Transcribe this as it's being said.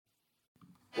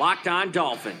Locked On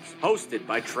Dolphins, hosted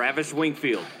by Travis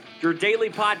Wingfield, your daily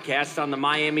podcast on the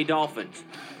Miami Dolphins,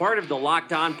 part of the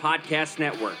Locked On Podcast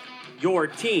Network, your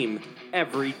team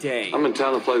every day. I'm in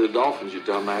town to play the Dolphins, you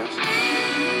dumbass.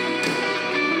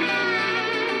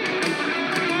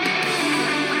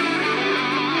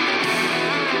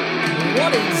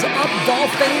 What is up,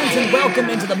 Dolphins, and welcome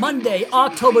into the Monday,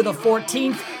 October the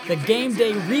 14th, the Game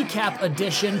Day Recap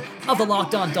edition of the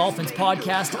Locked On Dolphins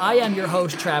podcast. I am your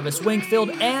host, Travis Wingfield,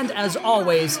 and as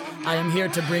always, I am here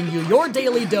to bring you your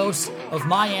daily dose of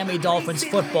Miami Dolphins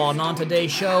football. And on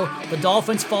today's show, the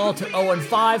Dolphins fall to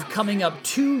 0-5, coming up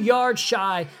 2 yards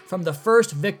shy from the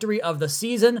first victory of the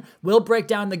season. We'll break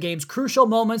down the game's crucial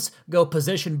moments, go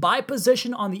position by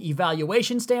position on the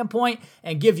evaluation standpoint,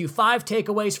 and give you 5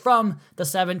 takeaways from the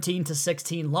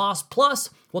 17-16 loss. Plus,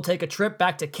 we'll take a trip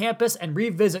back to campus and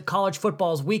revisit college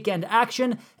football's weekend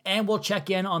action, and we'll check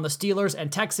in on the Steelers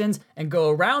and Texans and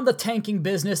go around the tanking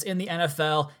business in the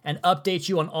NFL and update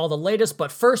you on all the latest.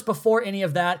 But first, before any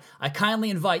of that, I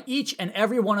kindly invite each and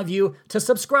every one of you to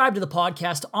subscribe to the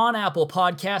podcast on Apple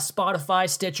Podcasts, Spotify,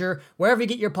 Stitcher, wherever you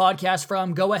get your podcast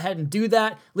from. Go ahead and do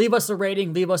that. Leave us a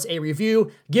rating, leave us a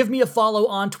review. Give me a follow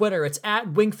on Twitter. It's at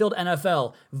Wingfield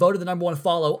NFL. Voted the number 1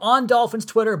 follow on Dolphins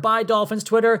Twitter by Dolphins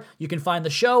Twitter. You can find the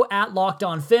show at Locked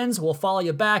On Fins. We'll follow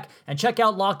you back, and check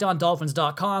out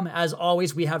LockedOnDolphins.com. As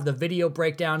always, we have the video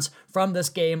breakdowns from this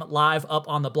game live up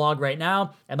on the blog right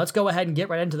now. And let's go ahead and get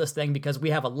right into this thing because we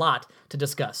have a lot to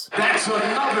discuss. That's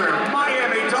another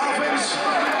Miami Dolphins.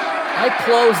 I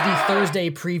closed the Thursday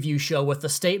preview show with the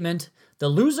statement, "The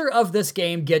loser of this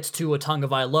game gets Tua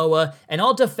Tagovailoa," and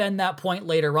I'll defend that point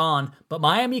later on, but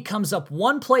Miami comes up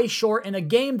 1 play short in a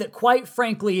game that, quite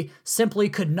frankly, simply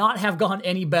could not have gone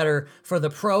any better for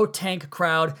the pro-tank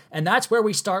crowd, and that's where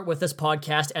we start with this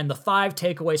podcast and the 5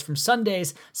 takeaways from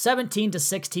Sunday's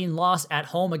 17-16 loss at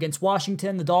home against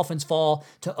Washington. The Dolphins fall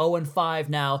to 0-5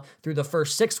 now through the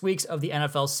first 6 weeks of the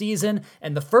NFL season,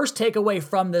 and the first takeaway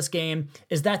from this game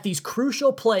is that these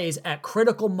crucial plays at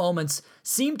critical moments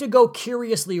seem to go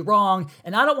curiously wrong,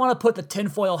 and I don't want to put the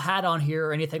tinfoil hat on here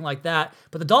or anything like that,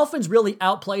 but the Dolphins really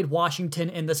outplayed Washington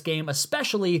in this game,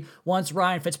 especially once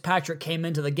Ryan Fitzpatrick came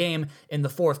into the game in the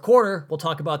fourth quarter. We'll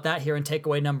talk about that here in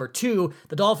takeaway number 2.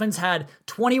 The Dolphins had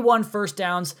 21 first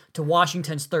downs to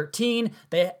Washington's 13.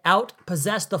 They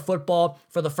outpossessed the football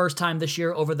for the first time this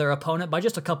year over their opponent by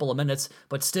just a couple of minutes,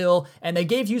 but still, and they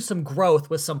gave you some growth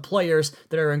with some players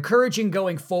that are encouraging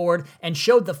going forward and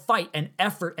showed the fight and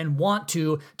effort and want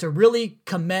to really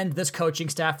commend this coaching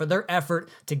staff for their effort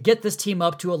to get this team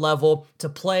up to a level to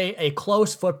play a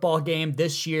close football game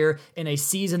this year in a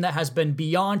season that has been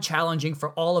beyond challenging for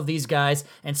all of these guys.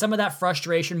 And some of that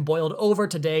frustration boiled over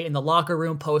today in the locker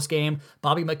room post-game.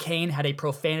 Bobby McCain had a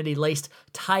profanity-laced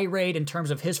tirade in terms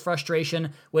of his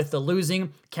frustration with the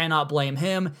losing. Cannot blame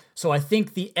him. So I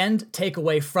think the end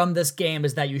takeaway from this game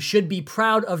is that you should be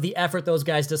proud of the effort those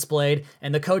guys displayed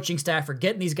and the coaching staff for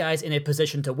getting these guys in a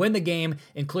position to win the game,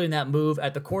 including that move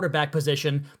at the quarterback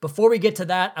position. Before we get to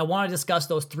that, I want to discuss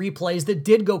those 3 plays that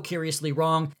did go curiously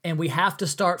wrong, and we have to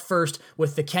start first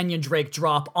with the Kenyon Drake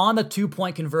drop on the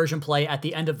 2-point conversion play at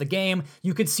the end of the game.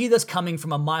 You could see this coming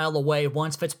from a mile away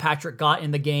once Fitzpatrick got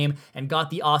in the game and got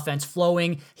the offense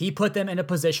flowing. He put them in a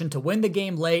position to win the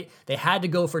game late. They had to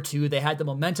go for 2. They had the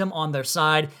momentum on their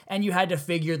side, and you had to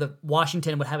figure that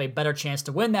Washington would have a better chance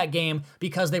to win that game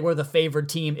because they were the favored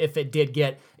team if it did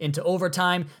get into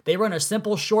overtime. They run a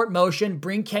simple short motion,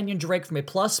 bring Kenyon Drake from a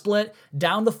plus split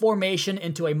down the formation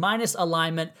into a minus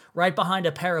alignment right behind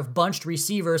a pair of bunched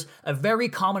receivers, a very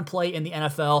common play in the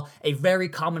NFL, a very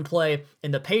common play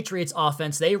in the Patriots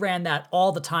offense. They ran that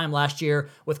all the time last year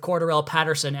with Cordarrelle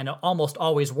Patterson, and it almost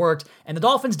always worked. And the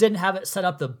Dolphins didn't have it set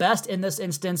up the best in this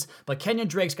instance, but Kenyon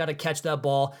Drake's got to catch that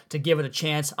ball to give it a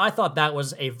chance. I thought that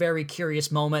was a very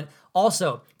curious moment.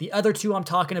 Also, the other 2 I'm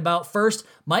talking about, first,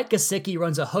 Mike Gesicki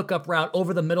runs a hookup route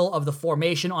over the middle of the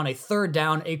formation on a 3rd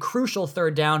down, a crucial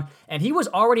 3rd down, and he was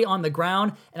already on the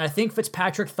ground, and I think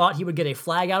Fitzpatrick thought he would get a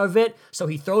flag out of it, so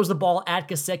he throws the ball at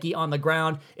Gesicki on the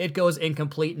ground. It goes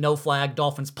incomplete, no flag.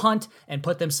 Dolphins punt and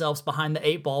put themselves behind the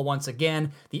 8 ball once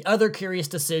again. The other curious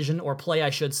decision, or play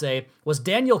I should say, was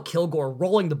Daniel Kilgore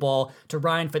rolling the ball to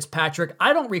Ryan Fitzpatrick.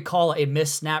 I don't recall a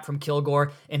missed snap from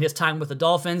Kilgore in his time with the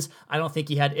Dolphins. I don't think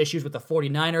he had issues with the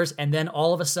 49ers, and then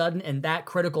all of a sudden, in that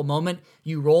critical moment,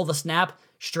 you roll the snap.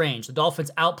 strange. The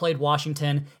Dolphins outplayed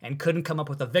Washington and couldn't come up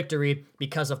with a victory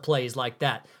because of plays like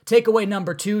that. Takeaway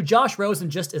number 2, Josh Rosen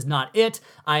just is not it.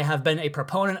 I have been a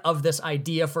proponent of this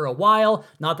idea for a while.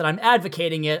 Not that I'm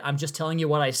advocating it, I'm just telling you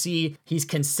what I see. He's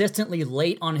consistently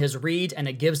late on his reads, and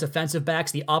it gives defensive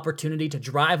backs the opportunity to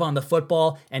drive on the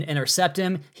football and intercept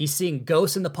him. He's seeing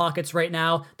ghosts in the pockets right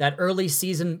now. That early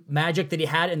season magic that he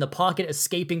had in the pocket,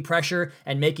 escaping pressure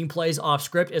and making plays off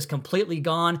script, is completely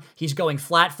gone. He's going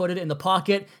flat-footed in the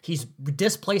pocket. He's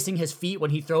displacing his feet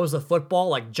when he throws the football,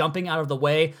 like jumping out of the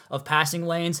way of passing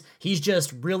lanes. He's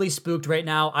just really spooked right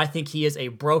now. I think he is a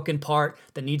broken part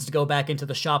that needs to go back into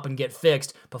the shop and get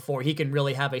fixed before he can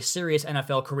really have a serious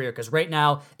NFL career, because right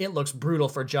now it looks brutal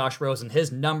for Josh Rosen.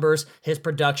 His numbers, his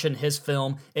production, his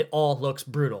film, it all looks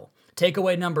brutal.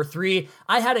 Takeaway number 3,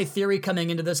 I had a theory coming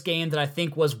into this game that I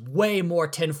think was way more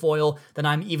tinfoil than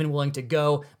I'm even willing to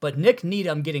go, but Nick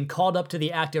Needham getting called up to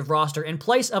the active roster in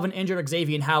place of an injured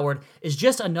Xavier Howard is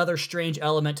just another strange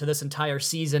element to this entire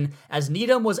season, as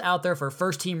Needham was out there for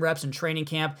first-team reps in training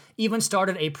camp, even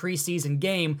started a preseason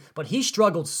game, but he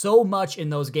struggled so much in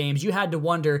those games, you had to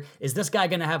wonder, is this guy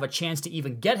going to have a chance to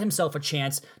even get himself a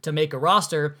chance to make a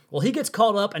roster? Well, he gets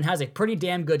called up and has a pretty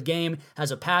damn good game,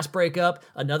 has a pass breakup,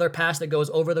 another pass that goes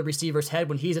over the receiver's head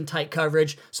when he's in tight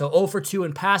coverage, so 0 for 2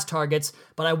 in pass targets,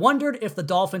 but I wondered if the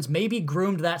Dolphins maybe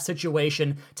groomed that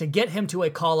situation to get him to a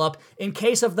call-up in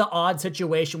case of the odd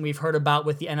situation we've heard about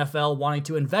with the NFL wanting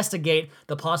to investigate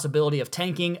the possibility of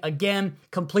tanking. Again,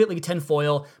 completely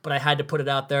tinfoil, but I had to put it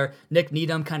out there. Nick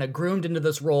Needham kind of groomed into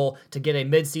this role to get a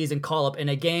midseason call-up in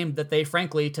a game that they,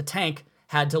 frankly, to tank,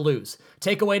 had to lose.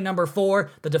 Takeaway number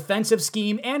 4, the defensive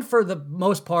scheme and for the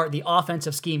most part the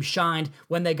offensive scheme shined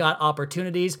when they got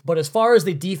opportunities, but as far as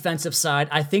the defensive side,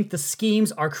 I think the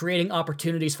schemes are creating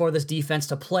opportunities for this defense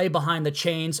to play behind the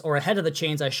chains, or ahead of the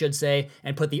chains I should say,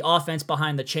 and put the offense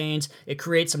behind the chains. It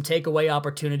creates some takeaway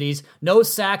opportunities. No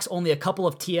sacks, only a couple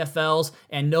of TFLs,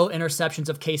 and no interceptions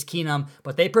of Case Keenum,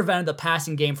 but they prevented the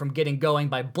passing game from getting going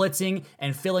by blitzing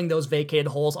and filling those vacated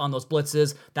holes on those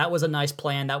blitzes. That was a nice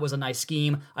plan. That was a nice scheme.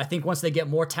 I think once they get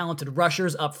more talented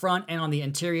rushers up front and on the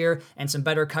interior and some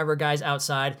better cover guys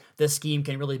outside, this scheme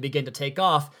can really begin to take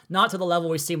off. Not to the level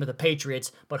we've seen with the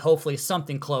Patriots, but hopefully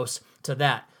something close to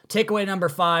that. Takeaway number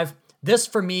 5, this,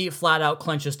 for me, flat out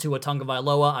clinches Tua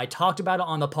Tagovailoa. I talked about it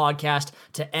on the podcast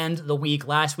to end the week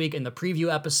last week in the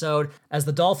preview episode, as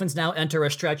the Dolphins now enter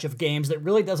a stretch of games that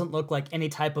really doesn't look like any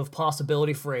type of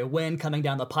possibility for a win coming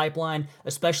down the pipeline,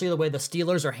 especially the way the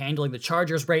Steelers are handling the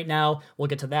Chargers right now. We'll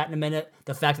get to that in a minute.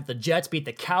 The fact that the Jets beat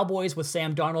the Cowboys with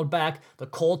Sam Darnold back, the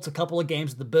Colts a couple of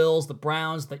games, the Bills, the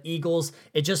Browns, the Eagles.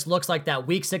 It just looks like that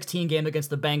Week 16 game against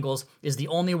the Bengals is the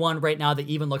only one right now that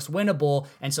even looks winnable,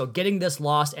 and so getting this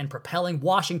loss and propelling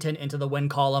Washington into the win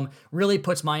column really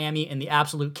puts Miami in the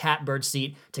absolute catbird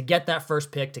seat to get that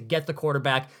first pick, to get the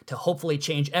quarterback, to hopefully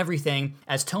change everything.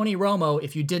 As Tony Romo,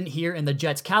 if you didn't hear in the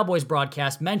Jets-Cowboys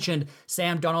broadcast, mentioned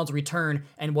Sam Darnold's return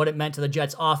and what it meant to the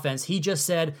Jets offense, he just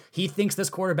said he thinks this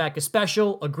quarterback is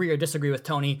special. Agree or disagree with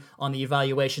Tony on the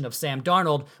evaluation of Sam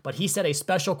Darnold, but he said a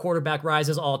special quarterback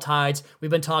rises all tides. We've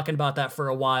been talking about that for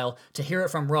a while. To hear it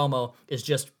from Romo is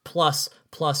just plus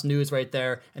news right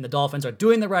there, and the Dolphins are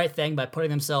doing the right thing by putting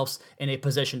themselves in a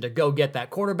position to go get that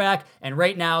quarterback. And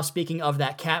right now, speaking of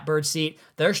that catbird seat,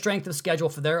 their strength of schedule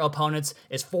for their opponents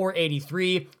is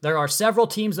 483. There are several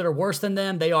teams that are worse than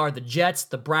them. They are the Jets,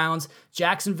 the Browns,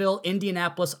 Jacksonville,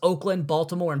 Indianapolis, Oakland,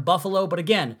 Baltimore, and Buffalo. But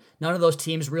again, none of those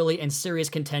teams really in serious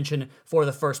contention for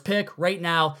the first pick. Right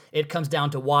now, it comes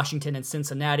down to Washington and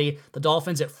Cincinnati. The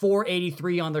Dolphins at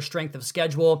 483 on their strength of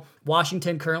schedule.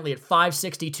 Washington currently at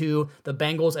 562. The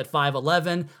Bengals at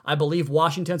 511. I believe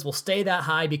Washington's will stay that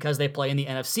high because they play in the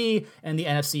NFC, and the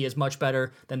NFC is much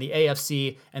better than the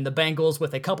AFC, and the Bengals,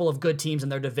 with a couple of good teams in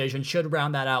their division, should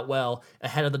round that out well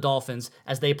ahead of the Dolphins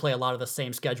as they play a lot of the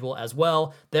same schedule as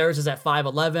well. Theirs is at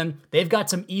 511. They've got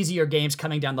some easier games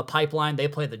coming down the pipeline. They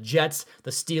play the Jets,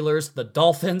 the Steelers, the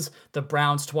Dolphins, the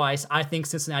Browns twice. I think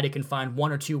Cincinnati can find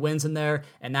 1 or 2 wins in there,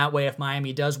 and that way if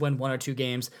Miami does win 1 or 2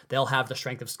 games, they'll have the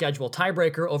strength of schedule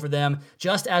tiebreaker over them,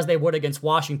 just as they would against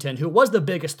Washington, who was the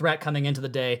biggest threat coming into the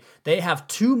day. They have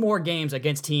 2 more games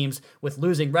against teams with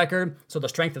losing record, so the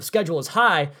strength of schedule is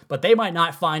high, but they might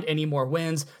not find any more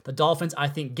wins. The Dolphins, I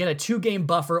think, get a 2-game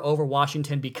buffer over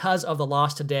Washington because of the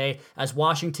loss today, as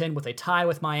Washington, with a tie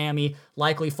with Miami,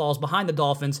 likely falls behind the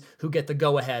Dolphins, who get the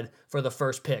go-ahead for the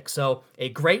first pick. So a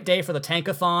great day for the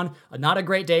Tankathon, not a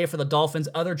great day for the Dolphins'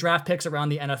 other draft picks around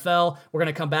the NFL. We're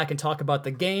going to come back and talk about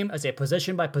the game as a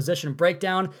position-by-position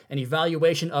breakdown and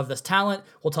evaluation of this talent.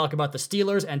 We'll talk about the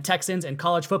Steelers and Texans and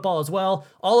college football as well.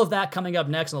 All of that coming up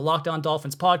next on the Locked On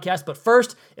Dolphins podcast. But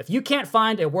first, if you can't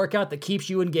find a workout that keeps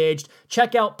you engaged,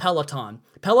 check out Peloton.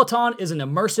 Peloton is an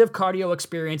immersive cardio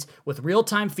experience with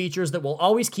real-time features that will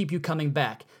always keep you coming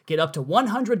back. Get up to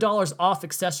 $100 off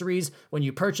accessories when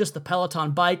you purchase the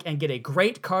Peloton bike and get a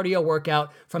great cardio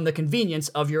workout from the convenience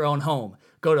of your own home.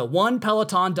 Go to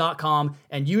onepeloton.com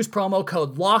and use promo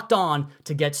code LOCKEDON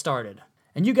to get started.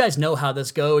 And you guys know how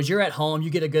this goes. You're at home, you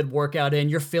get a good workout in,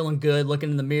 you're feeling good, looking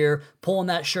in the mirror, pulling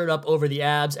that shirt up over the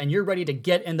abs, and you're ready to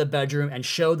get in the bedroom and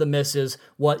show the missus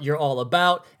what you're all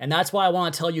about. And that's why I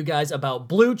want to tell you guys about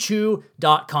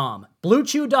BlueChew.com.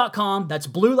 BlueChew.com, that's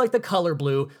blue like the color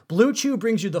blue. Blue Chew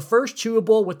brings you the first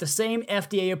chewable with the same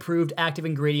FDA-approved active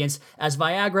ingredients as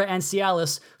Viagra and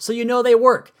Cialis, so you know they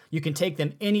work. You can take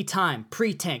them anytime,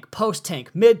 pre-tank,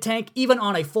 post-tank, mid-tank, even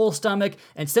on a full stomach.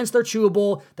 And since they're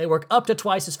chewable, they work up to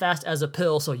twice as fast as a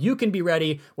pill, so you can be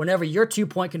ready whenever your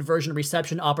 2-point conversion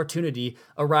reception opportunity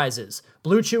arises.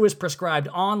 Blue Chew is prescribed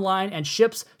online and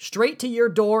ships straight to your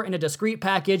door in a discreet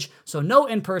package, so no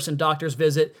in-person doctor's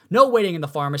visit, no waiting in the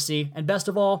pharmacy, and best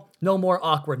of all, no more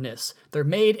awkwardness. They're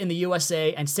made in the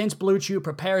USA, and since Blue Chew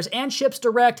prepares and ships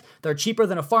direct, they're cheaper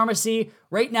than a pharmacy.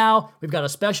 Right now, we've got a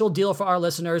special deal for our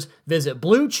listeners. Visit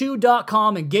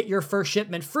BlueChew.com and get your first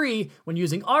shipment free when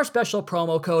using our special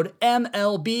promo code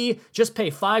MLB. Just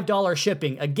pay $5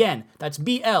 shipping. Again, that's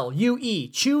BLUE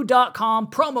Chew.com,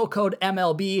 promo code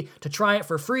MLB to try it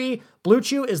for free. Blue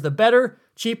Chew is the better,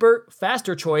 cheaper,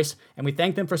 faster choice, and we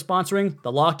thank them for sponsoring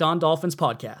the Locked On Dolphins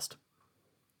podcast.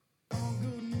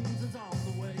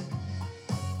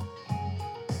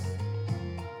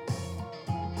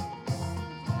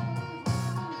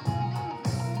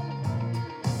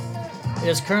 It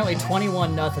is currently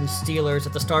 21-0 Steelers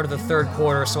at the start of the third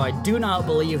quarter, so I do not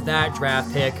believe that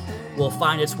draft pick will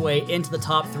find its way into the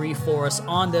top 3 for us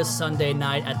on this Sunday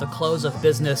night at the close of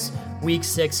business, Week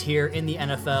 6 here in the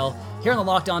NFL. Here on the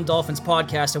Locked On Dolphins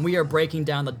podcast, and we are breaking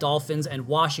down the Dolphins and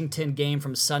Washington game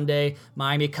from Sunday.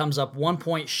 Miami comes up 1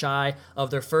 point shy of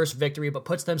their first victory, but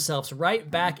puts themselves right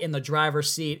back in the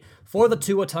driver's seat for the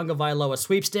Tua Tagovailoa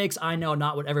sweepstakes. I know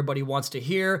not what everybody wants to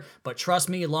hear, but trust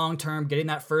me, long-term, getting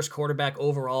that first quarterback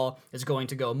overall is going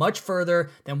to go much further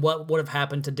than what would have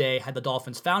happened today had the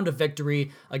Dolphins found a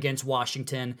victory against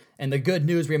Washington. And the good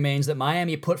news remains that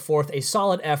Miami put forth a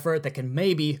solid effort that can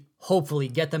maybe, hopefully,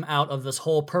 get them out of this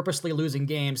whole purposely losing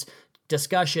games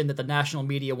discussion that the national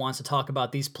media wants to talk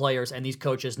about these players and these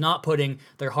coaches not putting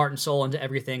their heart and soul into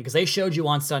everything, because they showed you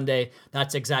on Sunday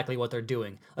that's exactly what they're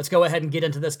doing. Let's go ahead and get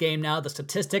into this game now. The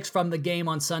statistics from the game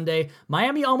on Sunday: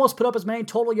 Miami almost put up as many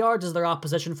total yards as their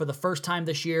opposition for the first time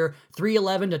this year,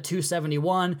 311 to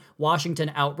 271.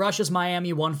 Washington outrushes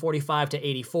Miami 145 to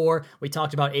 84. We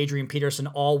talked about Adrian Peterson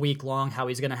all week long, how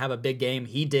he's going to have a big game.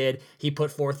 He did. He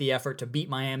put forth the effort to beat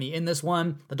Miami in this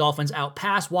one. The Dolphins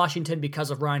outpassed Washington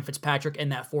because of Ryan Fitzpatrick in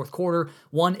that fourth quarter,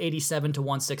 187 to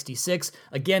 166.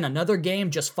 Again, another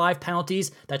game, just 5 penalties.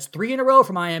 That's 3 in a row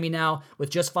for Miami now with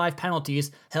just 5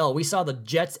 penalties. Hell, we saw the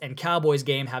Jets and Cowboys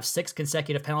game have 6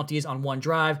 consecutive penalties on one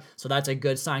drive, so that's a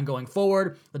good sign going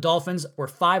forward. The Dolphins were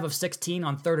 5 of 16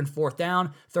 on 3rd and 4th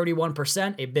down,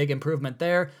 31%, a big improvement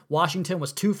there. Washington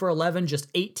was 2 for 11,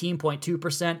 just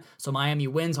 18.2%, so Miami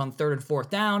wins on 3rd and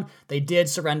 4th down. They did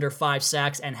surrender 5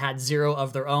 sacks and had 0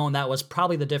 of their own. That was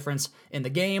probably the difference in the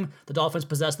game. The Dolphins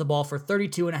possessed the ball for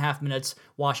 32 and a half minutes,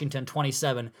 Washington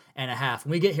 27 and a half.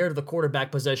 When we get here to the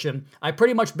quarterback position, I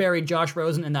pretty much buried Josh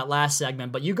Rosen in that last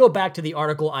segment, but you go back to the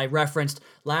article I referenced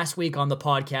last week on the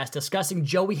podcast discussing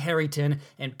Joey Harrington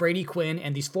and Brady Quinn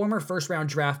and these former first-round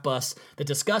draft busts that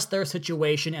discussed their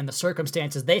situation and the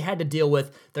circumstances they had to deal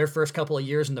with their first couple of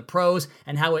years in the pros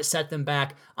and how it set them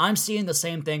back. I'm seeing the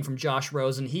same thing from Josh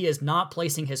Rosen. He is not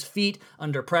placing his feet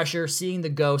under pressure, seeing the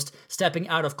ghost, stepping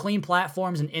out of clean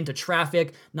platforms and into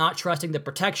traffic, not trusting the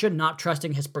protection, not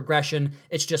trusting his progression.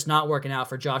 It's just not working out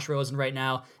for Josh Rosen right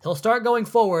now. He'll start going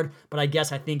forward, but I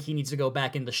think he needs to go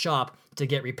back in the shop to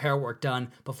get repair work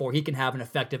done before he can have an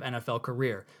effective NFL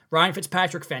career. Ryan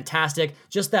Fitzpatrick, fantastic.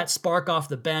 Just that spark off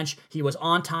the bench. He was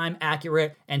on time,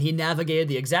 accurate, and he navigated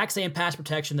the exact same pass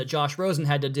protection that Josh Rosen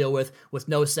had to deal with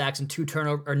no sacks and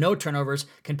no turnovers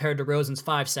compared to Rosen's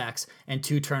 5 sacks and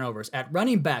 2 turnovers. At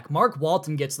running back, Mark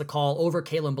Walton gets the call over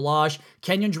Kalen Ballage.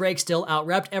 Kenyon Drake still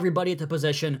out-repped everybody at the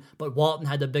position, but Walton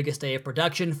had the biggest day of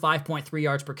production, 5.3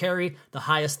 yards per carry, the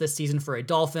highest this season for a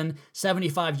Dolphin,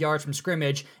 75 yards from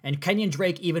scrimmage, and Kenyon Kenyon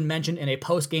Drake even mentioned in a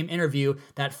post-game interview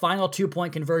that final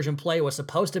 2-point conversion play was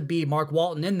supposed to be Mark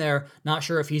Walton in there. Not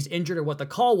sure if he's injured or what the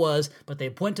call was, but they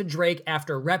went to Drake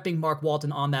after repping Mark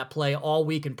Walton on that play all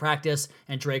week in practice,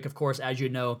 and Drake, of course, as you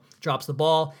know, drops the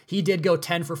ball. He did go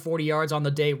 10 for 40 yards on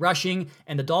the day rushing,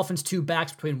 and the Dolphins' two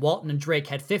backs between Walton and Drake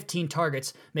had 15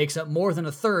 targets, makes up more than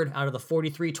a third out of the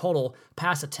 43 total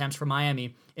pass attempts for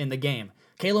Miami in the game.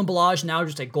 Kalen Ballage now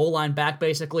just a goal line back,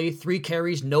 basically. 3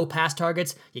 carries, no pass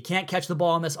targets. You can't catch the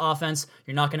ball in this offense.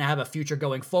 You're not going to have a future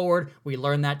going forward. We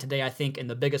learned that today, I think, in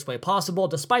the biggest way possible,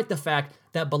 despite the fact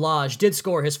that Ballage did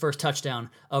score his first touchdown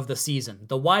of the season.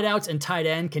 The wideouts and tight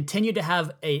end continued to have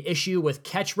an issue with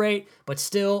catch rate, but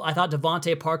still, I thought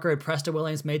Devontae Parker and Preston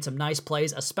Williams made some nice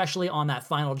plays, especially on that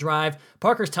final drive.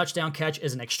 Parker's touchdown catch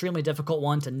is an extremely difficult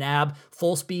one to nab,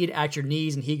 full speed at your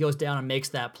knees, and he goes down and makes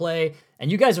that play.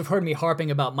 And you guys have heard me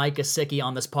harping about Mike Gesicki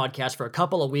on this podcast for a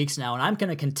couple of weeks now, and I'm going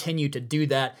to continue to do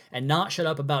that and not shut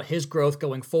up about his growth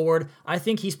going forward. I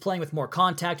think he's playing with more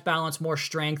contact balance, more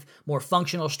strength, more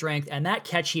functional strength, and that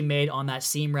catch he made on that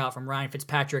seam route from Ryan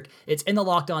Fitzpatrick, it's in the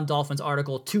Locked On Dolphins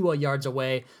article, 2 yards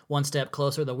away, one step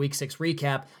closer to the Week 6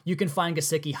 recap. You can find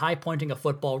Gesicki high-pointing a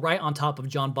football right on top of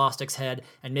John Bostic's head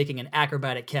and making an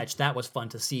acrobatic catch. That was fun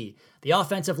to see. The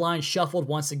offensive line shuffled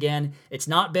once again. It's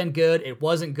not been good. It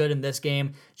wasn't good in this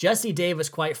game. Jesse Davis,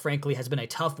 quite frankly, has been a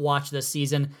tough watch this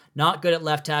season. Not good at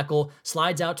left tackle,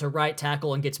 slides out to right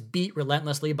tackle and gets beat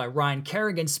relentlessly by Ryan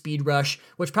Kerrigan's speed rush,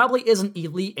 which probably isn't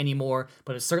elite anymore,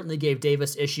 but it certainly gave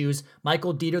Davis issues.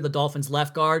 Michael Dieter, the Dolphins'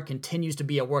 left guard, continues to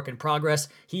be a work in progress.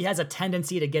 He has a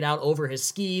tendency to get out over his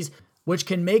skis, which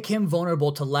can make him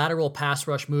vulnerable to lateral pass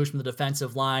rush moves from the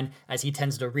defensive line as he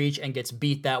tends to reach and gets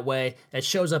beat that way. It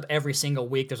shows up every single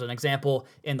week. There's an example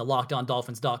in the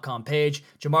LockedOnDolphins.com page.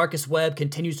 Jamarcus Webb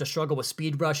continues to struggle with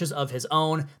speed rushes of his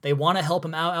own. They want to help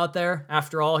him out there.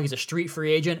 After all, he's a street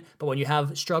free agent, but when you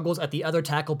have struggles at the other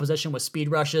tackle position with speed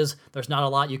rushes, there's not a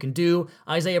lot you can do.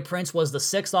 Isaiah Prince was the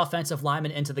 6th offensive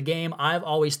lineman into the game. I've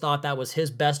always thought that was his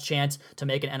best chance to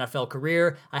make an NFL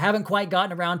career. I haven't quite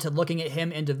gotten around to looking at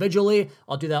him individually.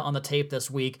 I'll do that on the tape this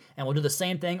week, and we'll do the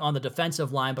same thing on the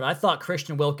defensive line, but I thought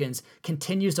Christian Wilkins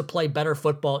continues to play better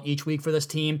football each week for this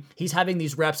team. He's having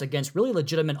these reps against really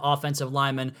legitimate offensive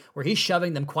linemen where he's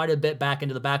shoving them quite a bit back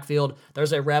into the backfield.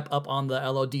 There's a rep up on the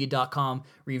LOD.com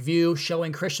review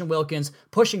showing Christian Wilkins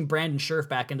pushing Brandon Scherf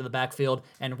back into the backfield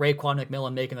and Raekwon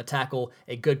McMillan making the tackle.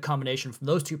 A good combination from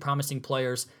those two promising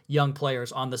players, young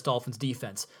players on this Dolphins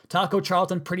defense. Taco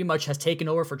Charlton pretty much has taken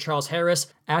over for Charles Harris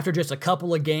after just a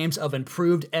couple of games of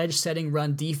improved edge-setting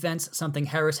run defense, something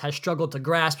Harris has struggled to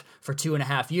grasp for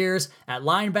 2.5 years. At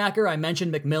linebacker, I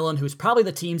mentioned McMillan, who's probably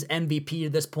the team's MVP to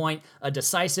this point, a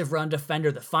decisive run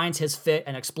defender that finds his fit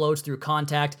and explodes through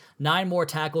contact. 9 more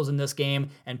tackles in this game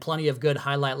and plenty of good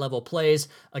highlight-level plays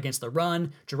against the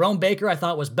run. Jerome Baker, I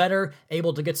thought, was better,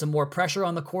 able to get some more pressure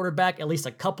on the quarterback at least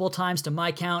a couple of times to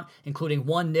my count, including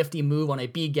one nifty move on a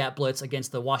B-gap blitz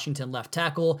against the Washington left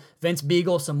tackle. Vince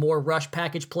Beagle, some more rush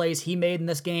package plays he made in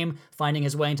this game, finding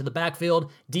his way into the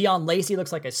backfield. Dion Lacey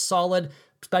looks like a solid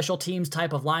special teams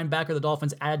type of linebacker the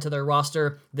Dolphins added to their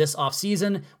roster this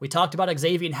offseason. We talked about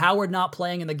Xavier Howard not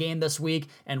playing in the game this week,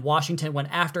 and Washington went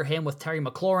after him with Terry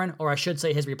McLaurin, or I should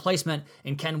say his replacement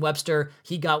in Ken Webster.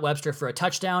 He got Webster for a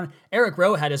touchdown. Eric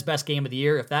Rowe had his best game of the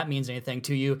year, if that means anything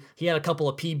to you. He had a couple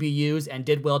of PBUs and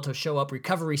did well to show up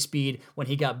recovery speed when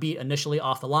he got beat initially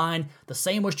off the line. The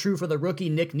same was true for the rookie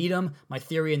Nick Needham, my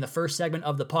theory in the first segment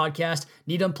of the podcast.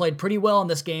 Needham played pretty well in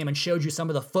this game and showed you some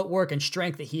of the footwork and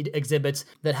strength that he exhibits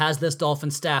that has this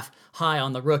Dolphins staff high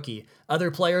on the rookie. Other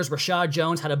players, Rashad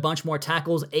Jones had a bunch more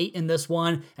tackles, 8 in this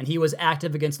one, and he was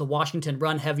active against the Washington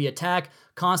run-heavy attack,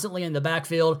 constantly in the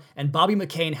backfield, and Bobby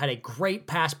McCain had a great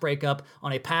pass breakup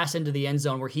on a pass into the end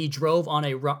zone where he drove on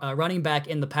a running back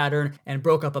in the pattern and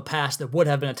broke up a pass that would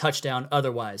have been a touchdown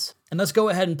otherwise. And let's go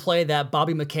ahead and play that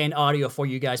Bobby McCain audio for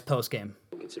you guys post-game.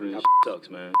 Considering this sucks,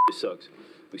 man. It sucks.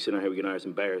 We sitting out here, we getting out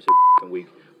some bears every week.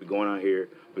 We going out here,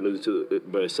 we losing to it,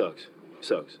 but it sucks.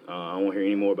 Sucks. I don't want to hear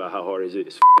any more about how hard it is.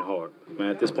 It's hard.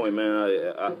 Man, at this point, man,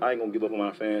 I ain't going to give up on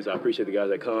my fans. I appreciate the guys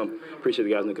that come. Appreciate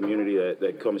the guys in the community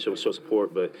that come and show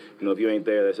support. But, you know, if you ain't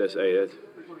there, that's you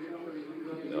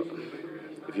know,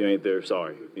 if you ain't there,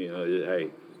 sorry. You know,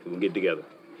 hey, we can get together.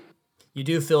 You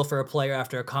do feel for a player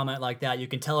after a comment like that. You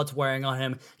can tell it's wearing on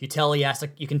him. You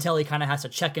can tell he kind of has to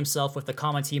check himself with the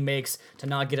comments he makes to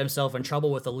not get himself in trouble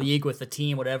with the league, with the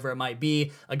team, whatever it might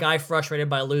be. A guy frustrated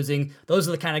by losing. Those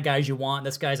are the kind of guys you want.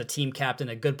 This guy's a team captain,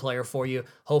 a good player for you.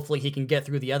 Hopefully he can get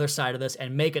through the other side of this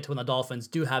and make it to when the Dolphins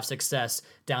do have success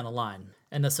down the line.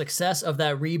 And the success of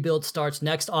that rebuild starts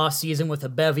next offseason with a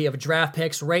bevy of draft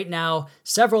picks. Right now,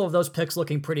 several of those picks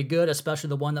looking pretty good, especially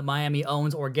the one that Miami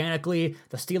owns organically.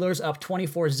 The Steelers up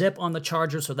 24-zip on the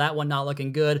Chargers, so that one not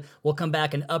looking good. We'll come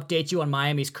back and update you on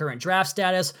Miami's current draft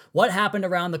status, what happened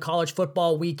around the college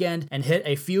football weekend, and hit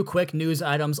a few quick news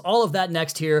items. All of that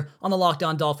next here on the Locked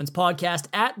On Dolphins podcast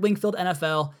at Wingfield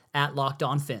NFL at Locked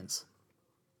On Fins.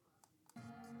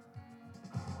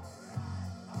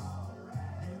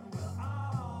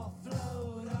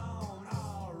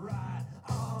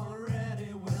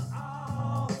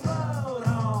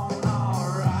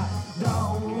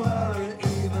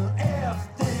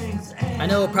 I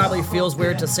know it probably feels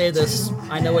weird to say this.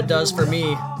 I know it does for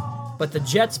me. But the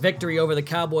Jets' victory over the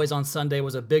Cowboys on Sunday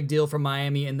was a big deal for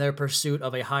Miami in their pursuit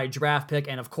of a high draft pick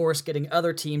and, of course, getting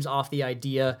other teams off the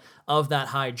idea of that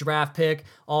high draft pick.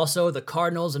 Also, the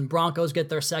Cardinals and Broncos get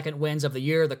their second wins of the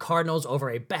year. The Cardinals over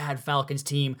a bad Falcons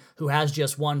team who has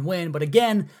just one win. But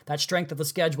again, that strength of the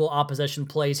schedule opposition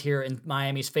plays here in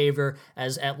Miami's favor,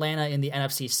 as Atlanta in the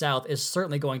NFC South is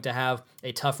certainly going to have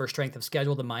a tougher strength of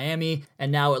schedule than Miami.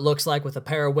 And now it looks like with a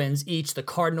pair of wins each, the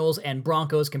Cardinals and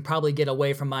Broncos can probably get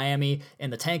away from Miami in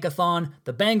the Tankathon.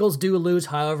 The Bengals do lose,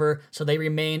 however, so they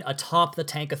remain atop the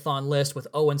Tankathon list with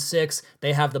 0-6.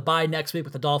 They have the bye next week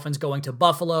with the Dolphins going to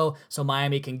Buffalo, so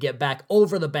Miami can get back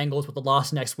over the Bengals with the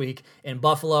loss next week in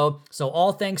Buffalo. So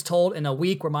all things told, in a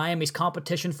week where Miami's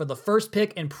competition for the first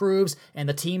pick improves and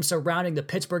the team surrounding the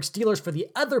Pittsburgh Steelers for the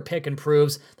other pick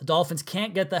improves, the Dolphins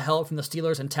can't get the help from the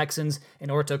Steelers and Texans in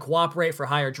order to cooperate for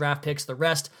higher draft picks the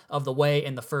rest of the way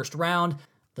in the first round.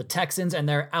 The Texans and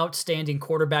their outstanding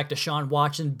quarterback, Deshaun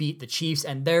Watson, beat the Chiefs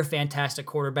and their fantastic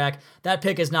quarterback. That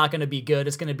pick is not going to be good.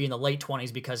 It's going to be in the late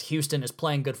 20s because Houston is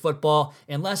playing good football.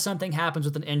 Unless something happens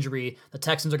with an injury, the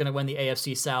Texans are going to win the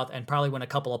AFC South and probably win a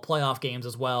couple of playoff games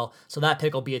as well. So that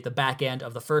pick will be at the back end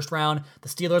of the first round. The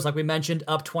Steelers, like we mentioned,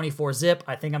 up 24-zip.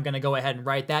 I think I'm going to go ahead and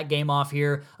write that game off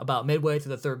here about midway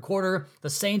through the third quarter. The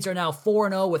Saints are now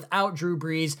 4-0 without Drew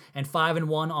Brees and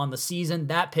 5-1 on the season.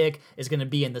 That pick is going to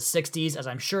be in the 60s, as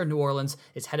I'm sure New Orleans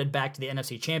is headed back to the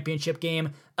NFC Championship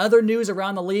game. Other news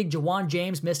around the league, Jawan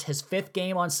James missed his 5th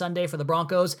game on Sunday for the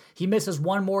Broncos. He misses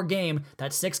one more game,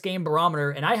 that 6-game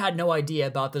barometer, and I had no idea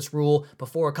about this rule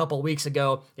before a couple weeks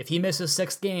ago. If he misses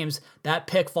 6 games, that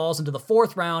pick falls into the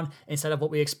 4th round instead of what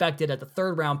we expected at the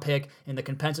 3rd round pick in the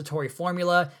compensatory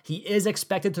formula. He is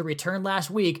expected to return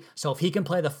last week, so if he can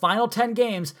play the final 10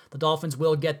 games, the Dolphins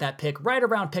will get that pick right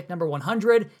around pick number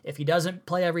 100. If he doesn't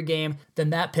play every game, then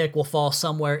that pick will fall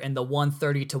somewhere in the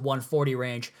 130 to 140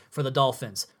 range for the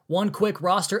Dolphins. One quick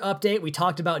roster update. We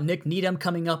talked about Nick Needham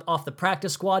coming up off the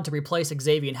practice squad to replace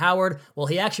Xavier Howard. Well,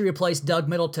 he actually replaced Doug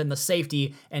Middleton, the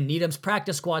safety, and Needham's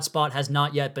practice squad spot has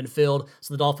not yet been filled,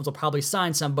 so the Dolphins will probably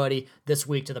sign somebody this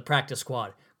week to the practice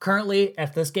squad. Currently,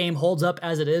 if this game holds up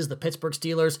as it is, the Pittsburgh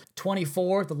Steelers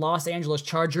 24, the Los Angeles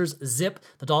Chargers zip.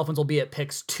 The Dolphins will be at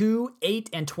picks 2, 8,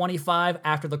 and 25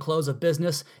 after the close of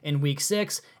business in week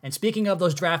 6. And speaking of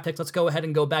those draft picks, let's go ahead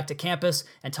and go back to campus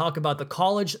and talk about the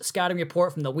college scouting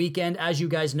report from the weekend. As you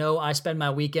guys know, I spend my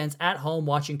weekends at home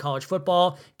watching college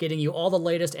football, getting you all the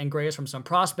latest and greatest from some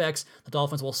prospects the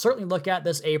Dolphins will certainly look at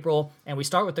this April. And we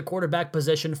start with the quarterback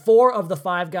position. 4 of the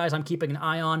 5 guys I'm keeping an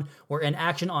eye on were in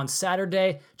action on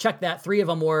Saturday. Check that. 3 of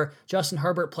them were. Justin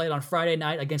Herbert played on Friday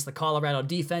night against the Colorado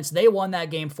defense. They won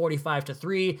that game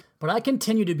 45-3. But I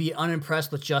continue to be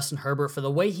unimpressed with Justin Herbert for the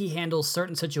way he handles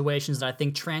certain situations that I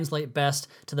think translate best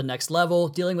to the next level,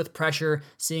 dealing with pressure,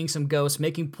 seeing some ghosts,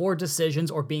 making poor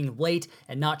decisions, or being late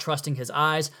and not trusting his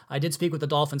eyes. I did speak with the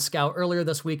Dolphins scout earlier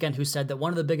this weekend who said that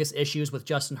one of the biggest issues with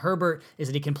Justin Herbert is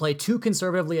that he can play too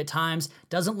conservatively at times,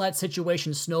 doesn't let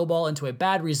situations snowball into a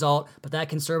bad result, but that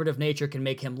conservative nature can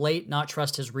make him late, not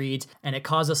trust his reads, and it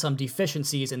causes some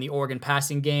deficiencies in the Oregon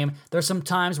passing game. There's some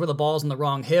times where the ball's in the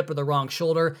wrong hip or the wrong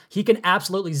shoulder. He can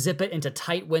absolutely zip it into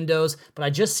tight windows, but I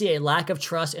just see a lack of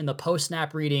trust in the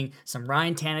post-snap reading, some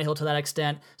Ryan Tannehill to that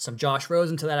extent, some Josh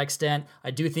Rosen to that extent.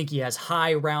 I do think he has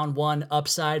high round 1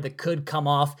 upside that could come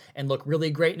off and look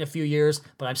really great in a few years,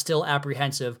 but I'm still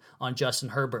apprehensive on Justin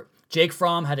Herbert. Jake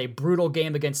Fromm had a brutal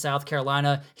game against South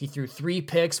Carolina. He threw 3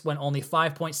 picks, went only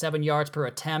 5.7 yards per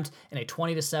attempt in a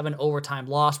 20-7 overtime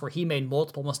loss where he made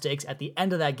multiple mistakes at the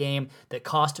end of that game that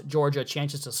cost Georgia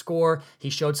chances to score. He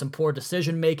showed some poor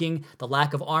decision-making. The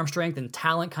lack of arm strength and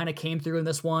talent kind of came through in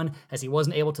this one as he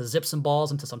wasn't able to zip some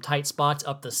balls into some tight spots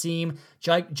up the seam.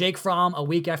 Jake Fromm, a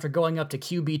week after going up to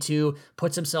QB2,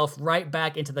 puts himself right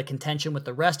back into the contention with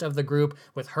the rest of the group,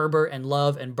 with Herbert and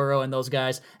Love and Burrow and those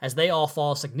guys, as they all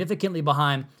fall significantly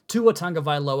behind Tua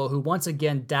Tagovailoa, who once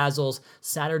again dazzles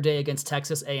Saturday against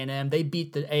Texas A&M. They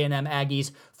beat the A&M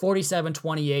Aggies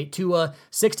 47-28. Tua,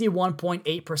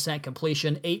 61.8%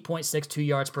 completion, 8.62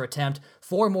 yards per attempt,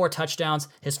 4 more touchdowns.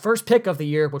 His first pick of the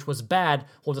year, which was bad.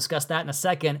 We'll discuss that in a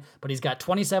second, but he's got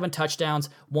 27 touchdowns,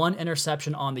 1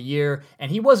 interception on the year,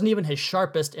 and he wasn't even his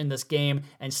sharpest in this game,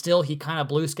 and still he kind of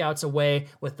blew scouts away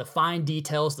with the fine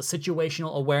details, the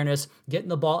situational awareness, getting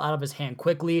the ball out of his hand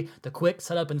quickly, the quick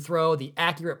setup and throw, the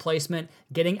accurate placement,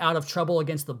 getting out of trouble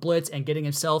against the blitz, and getting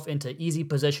himself into easy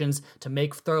positions to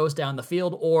make throws down the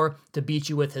field or to beat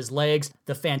you with his legs.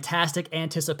 The fantastic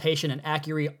anticipation and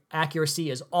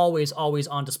accuracy is always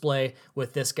on display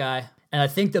with this guy. And I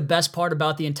think the best part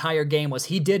about the entire game was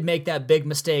he did make that big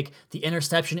mistake, the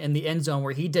interception in the end zone,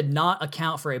 where he did not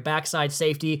account for a backside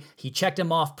safety. He checked him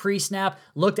off pre-snap,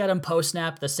 looked at him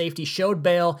post-snap. The safety showed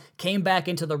bail, came back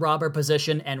into the robber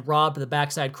position, and robbed the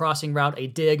backside crossing route, a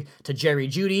dig to Jerry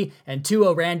Jeudy. And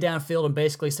Tua ran downfield and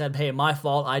basically said, hey, my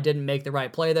fault. I didn't make the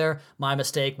right play there. My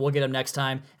mistake. We'll get him next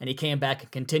time. And he came back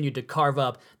and continued to carve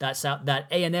up that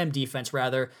A&M defense,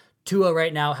 rather. Tua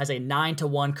right now has a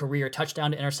 9-to-1 career touchdown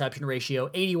to interception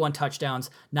ratio, 81 touchdowns,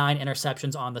 9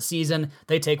 interceptions on the season.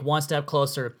 They take one step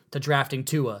closer to drafting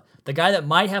Tua. The guy that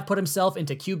might have put himself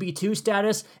into QB2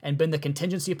 status and been the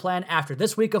contingency plan after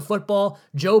this week of football,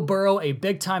 Joe Burrow, a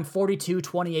big-time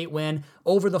 42-28 win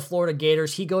over the Florida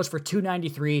Gators. He goes for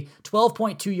 293,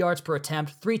 12.2 yards per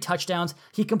attempt, 3 touchdowns.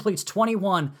 He completes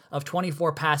 21 of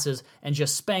 24 passes and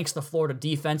just spanks the Florida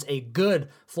defense, a good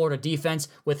Florida defense,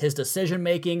 with his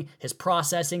decision-making, his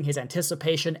processing, his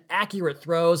anticipation, accurate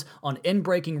throws on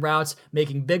in-breaking routes,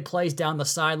 making big plays down the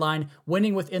sideline,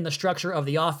 winning within the structure of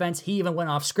the offense. He even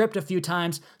went off script a few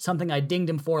times, something I dinged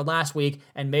him for last week,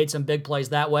 and made some big plays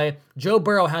that way. Joe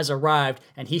Burrow has arrived,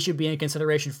 and he should be in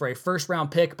consideration for a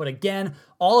first-round pick, but again,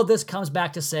 all of this comes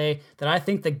back to say that I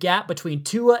think the gap between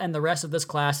Tua and the rest of this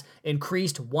class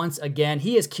increased once again.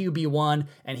 He is QB1,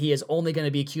 and he is only going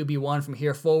to be QB1 from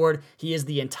here forward. He is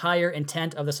the entire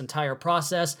intent of this entire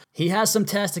process. He has some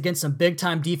tests against some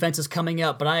big-time defenses coming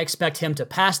up, but I expect him to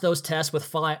pass those tests with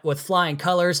flying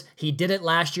colors. He did it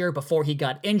last year before he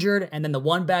got injured, and then the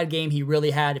one bad game he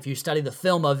really had, if you study the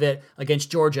film of it,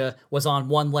 against Georgia, was on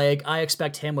one leg. I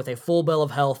expect him with a full bill of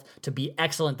health to be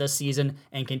excellent this season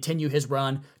and continue his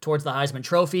run towards the Heisman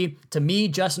Trophy. To me,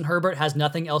 Justin Herbert has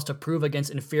nothing else to prove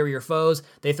against inferior foes.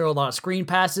 They throw a lot of screen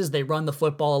passes, they run the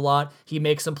football a lot, he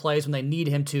makes some plays when they need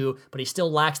him to, but he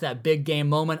still lacks that big game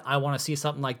moment. I want to see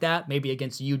something like that, maybe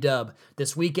against UW.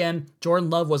 This weekend, Jordan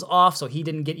Love was off, so he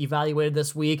didn't get evaluated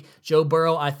this week. Joe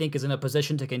Burrow, I think, is in a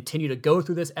position to continue to go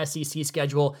through this SEC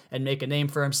schedule and make a name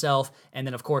for himself. And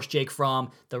then, of course, Jake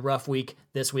Fromm, the rough week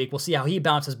this week. We'll see how he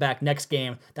bounces back next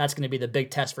game. That's going to be the big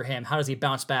test for him. How does he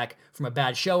bounce back from a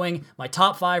bad showing? My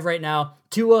top 5 right now: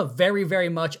 Tua, very, very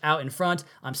much out in front.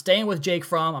 I'm staying with Jake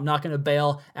Fromm. I'm not going to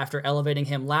bail after elevating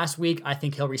him last week. I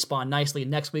think he'll respond nicely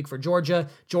next week for Georgia.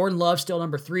 Jordan Love still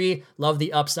number 3. Love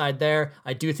the upside there.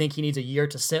 I do think he needs a year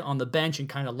to sit on the bench and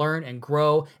kind of learn and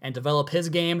grow and develop his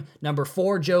game. Number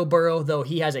 4, Joe Burrow, though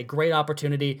he has a great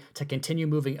opportunity to continue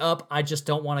moving up. I just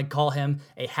don't want to call him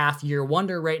a half-year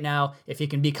wonder right now. If he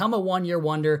can become a one-year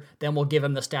wonder, then we'll give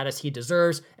him the status he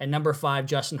deserves. And number 5,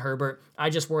 Justin Herbert. I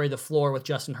just worry the floor with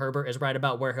Justin Herbert is right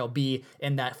about where he'll be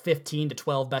in that 15 to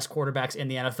 12 best quarterbacks in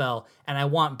the NFL, and I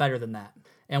want better than that.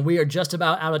 And we are just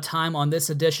about out of time on this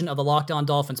edition of the Locked On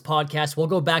Dolphins podcast. We'll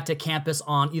go back to campus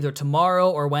on either tomorrow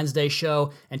or Wednesday's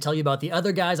show and tell you about the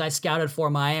other guys I scouted for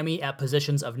Miami at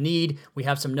positions of need. We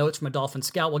have some notes from a Dolphin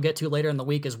scout we'll get to later in the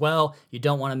week as well. You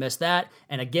don't want to miss that.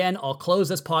 And again, I'll close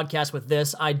this podcast with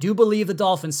this. I do believe the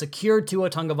Dolphins secured Tua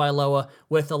Tagovailoa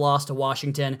with the loss to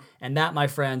Washington, and that, my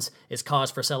friends, is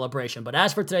cause for celebration. But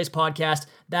as for today's podcast,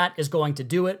 that is going to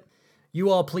do it. You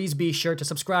all please be sure to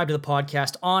subscribe to the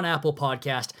podcast on Apple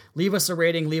Podcast. Leave us a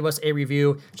rating, leave us a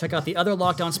review. Check out the other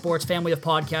Locked On Sports family of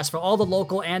podcasts for all the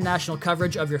local and national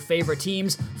coverage of your favorite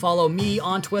teams. Follow me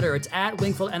on Twitter. It's at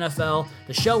Wingfield NFL.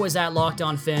 The show is at Locked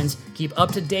On Fins. Keep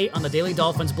up to date on the Daily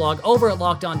Dolphins blog over at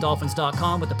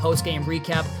LockedOnDolphins.com with the post-game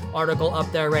recap article up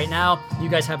there right now. You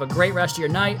guys have a great rest of your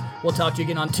night. We'll talk to you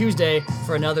again on Tuesday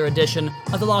for another edition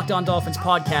of the Locked On Dolphins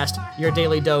podcast, your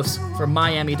daily dose for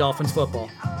Miami Dolphins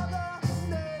football.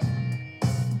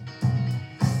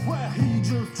 He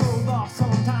just drove off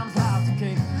sometimes like a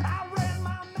king.